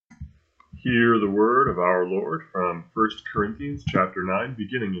Hear the word of our Lord from 1 Corinthians chapter 9,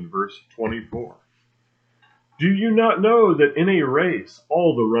 beginning in verse 24. Do you not know that in a race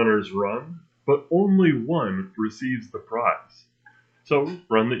all the runners run, but only one receives the prize? So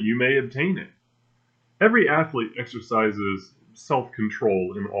run that you may obtain it. Every athlete exercises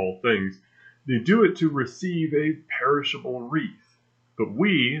self-control in all things. They do it to receive a perishable wreath, but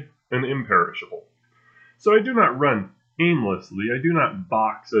we an imperishable. So I do not run aimlessly, I do not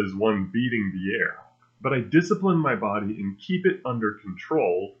box as one beating the air, but I discipline my body and keep it under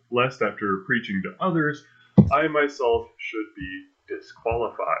control, lest after preaching to others, I myself should be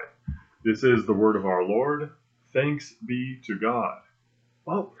disqualified. This is the word of our Lord. Thanks be to God.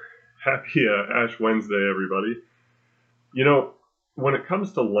 Well, happy Ash Wednesday, everybody. You know, when it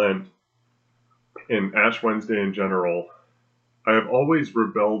comes to Lent and Ash Wednesday in general, I have always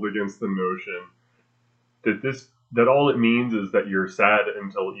rebelled against the notion that all it means is that you're sad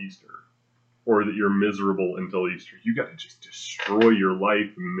until Easter, or that you're miserable until Easter. You got to just destroy your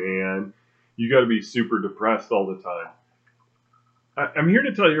life, man. You got to be super depressed all the time. I'm here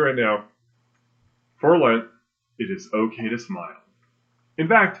to tell you right now, for Lent, it is okay to smile. In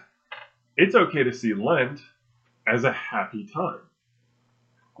fact, it's okay to see Lent as a happy time.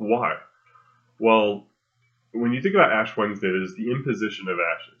 Why? Well, when you think about Ash Wednesday, it is the imposition of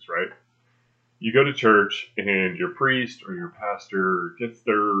ashes, right? You go to church and your priest or your pastor gets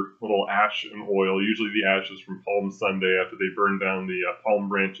their little ash and oil, usually the ashes from Palm Sunday after they burn down the palm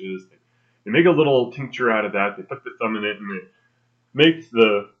branches. They make a little tincture out of that. They put the thumb in it and they make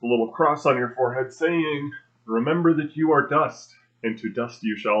the little cross on your forehead saying, remember that you are dust and to dust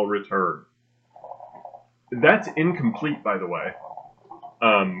you shall return. That's incomplete, by the way.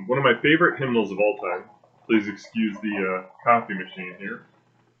 One of my favorite hymnals of all time. Please excuse the coffee machine here.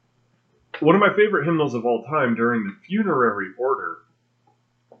 One of my favorite hymnals of all time during the funerary order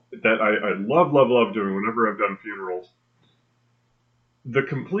that I love doing whenever I've done funerals. The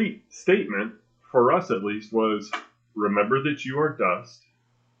complete statement, for us at least, was, remember that you are dust,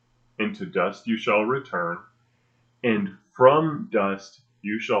 and to dust you shall return, and from dust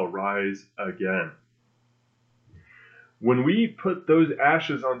you shall rise again. When we put those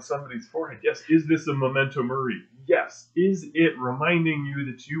ashes on somebody's forehead, yes, is this a memento mori? Yes. Is it reminding you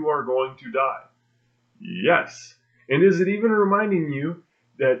that you are going to die? Yes. And is it even reminding you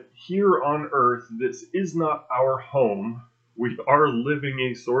that here on earth, this is not our home? We are living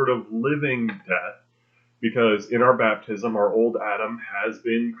a sort of living death, because in our baptism, our old Adam has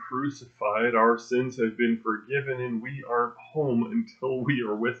been crucified, our sins have been forgiven, and we aren't home until we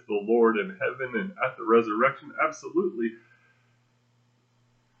are with the Lord in heaven and at the resurrection. Absolutely.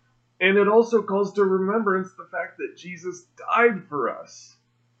 And it also calls to remembrance the fact that Jesus died for us.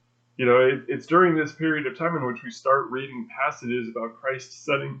 You know, it's during this period of time in which we start reading passages about Christ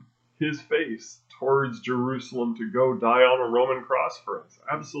setting his face towards Jerusalem to go die on a Roman cross for us.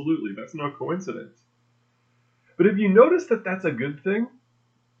 Absolutely, that's no coincidence. But have you noticed that that's a good thing?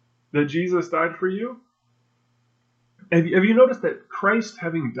 That Jesus died for you? Have you noticed that Christ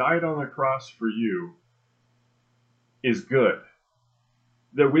having died on the cross for you is good?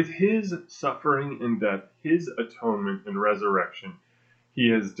 That with his suffering and death, his atonement and resurrection, he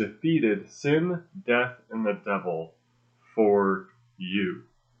has defeated sin, death, and the devil for you.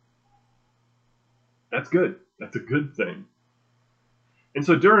 That's good. That's a good thing. And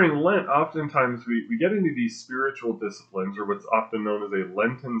so during Lent, oftentimes we get into these spiritual disciplines, or what's often known as a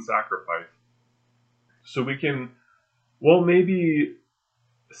Lenten sacrifice. So we can, well, maybe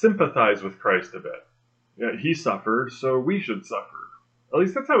sympathize with Christ a bit. Yeah, he suffered, so we should suffer. At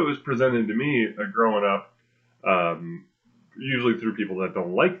least that's how it was presented to me growing up, usually through people that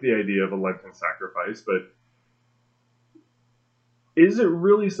don't like the idea of a Lenten sacrifice, but is it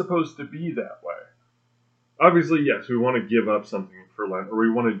really supposed to be that way? Obviously, yes, we want to give up something for Lent, or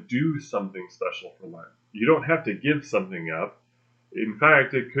we want to do something special for Lent. You don't have to give something up. In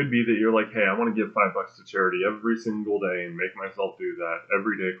fact, it could be that you're like, hey, I want to give $5 to charity every single day and make myself do that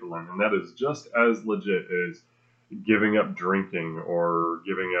every day for Lent. And that is just as legit as giving up drinking or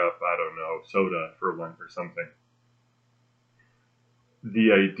giving up, I don't know, soda for Lent or something.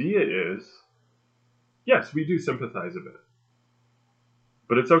 The idea is, yes, we do sympathize a bit.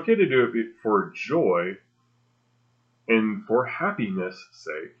 But it's okay to do it for joy and for happiness'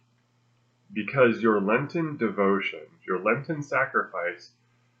 sake, because your Lenten devotion, your Lenten sacrifice,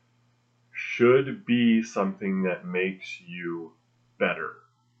 should be something that makes you better.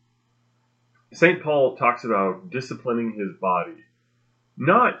 St. Paul talks about disciplining his body,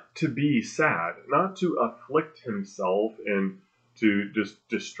 not to be sad, not to afflict himself and to just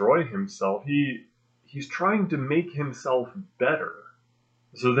destroy himself. He's trying to make himself better.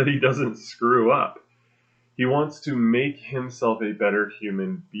 so that he doesn't screw up. He wants to make himself a better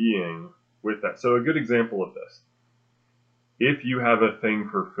human being with that. So a good example of this, if you have a thing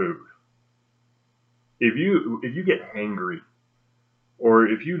for food, if you get hangry, or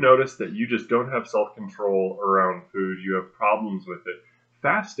if you notice that you just don't have self-control around food, you have problems with it,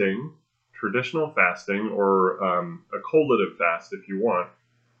 fasting, traditional fasting, or a colative fast if you want,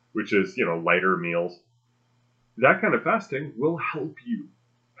 which is, lighter meals, that kind of fasting will help you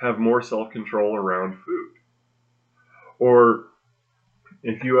have more self-control around food. Or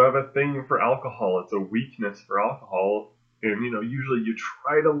if you have a thing for alcohol, it's a weakness for alcohol, and usually you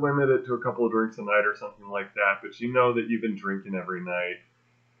try to limit it to a couple of drinks a night or something like that, but you know that you've been drinking every night.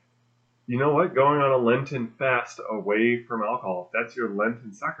 You know what? Going on a Lenten fast away from alcohol, if that's your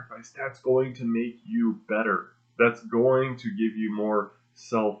Lenten sacrifice, that's going to make you better. That's going to give you more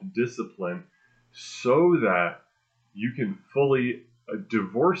self-discipline so that you can fully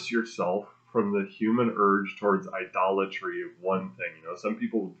divorce yourself from the human urge towards idolatry of one thing. Some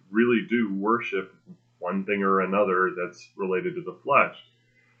people really do worship one thing or another that's related to the flesh.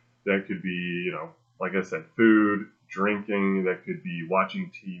 That could be, like I said, food, drinking. That could be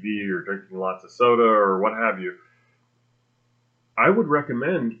watching TV or drinking lots of soda or what have you. I would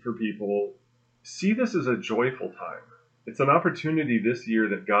recommend for people, see this as a joyful time. It's an opportunity this year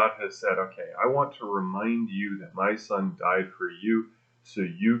that God has said, okay, I want to remind you that my son died for you so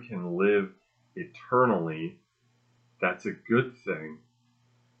you can live eternally. That's a good thing.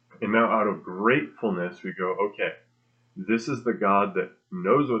 And now out of gratefulness, we go, okay, this is the God that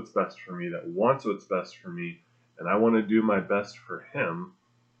knows what's best for me, that wants what's best for me, and I want to do my best for him.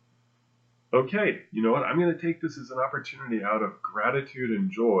 Okay, you know what? I'm going to take this as an opportunity out of gratitude and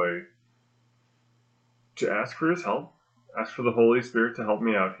joy to ask for his help, ask for the Holy Spirit to help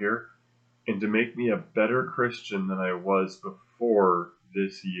me out here, and to make me a better Christian than I was before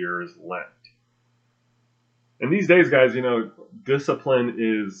this year's Lent. And these days, guys, discipline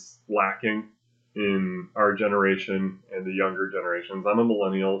is lacking in our generation and the younger generations. I'm a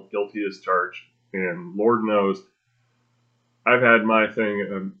millennial, guilty as charged, and Lord knows I've had my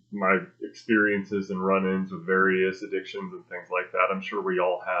experiences and run-ins with various addictions and things like that. I'm sure we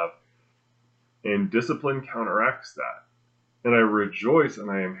all have. And discipline counteracts that. And I rejoice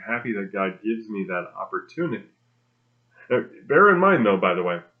and I am happy that God gives me that opportunity. Now, bear in mind, though, by the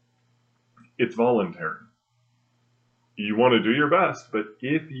way, it's voluntary. You want to do your best, but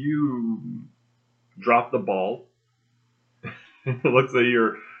if you drop the ball, let's say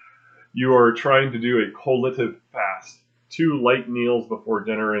you are trying to do a colative fast, 2 light meals before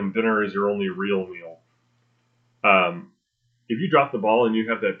dinner, and dinner is your only real meal. If you drop the ball and you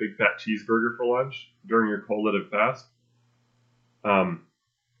have that big fat cheeseburger for lunch during your colative fast,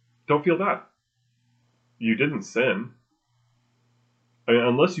 don't feel bad. You didn't sin. I mean,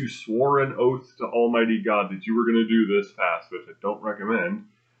 unless you swore an oath to Almighty God that you were going to do this fast, which I don't recommend,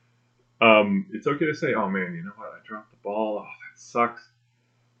 it's okay to say, oh man, you know what, I dropped the ball, oh, that sucks.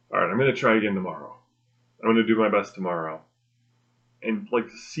 Alright, I'm going to try again tomorrow. I'm going to do my best tomorrow. And to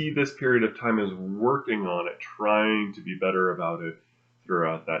see this period of time as working on it, trying to be better about it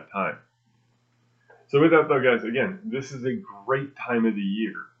throughout that time. So with that though, guys, again, this is a great time of the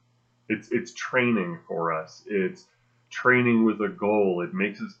year. It's training for us. It's training with a goal. It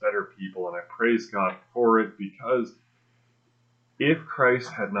makes us better people, and I praise God for it, because if Christ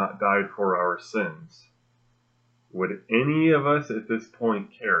had not died for our sins, would any of us at this point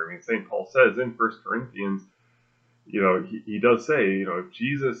care? I mean, St. Paul says in 1 Corinthians, he does say, if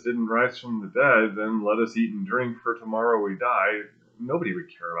Jesus didn't rise from the dead, then let us eat and drink, for tomorrow we die. Nobody would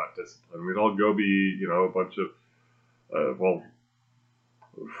care about discipline. We'd all go be, a bunch of,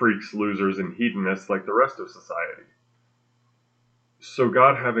 freaks, losers, and hedonists like the rest of society. So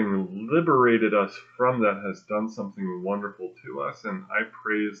God, having liberated us from that, has done something wonderful to us, and I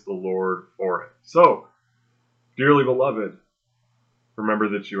praise the Lord for it. So, dearly beloved, remember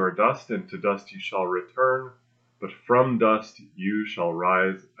that you are dust, and to dust you shall return, but from dust you shall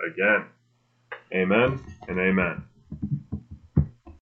rise again. Amen and amen.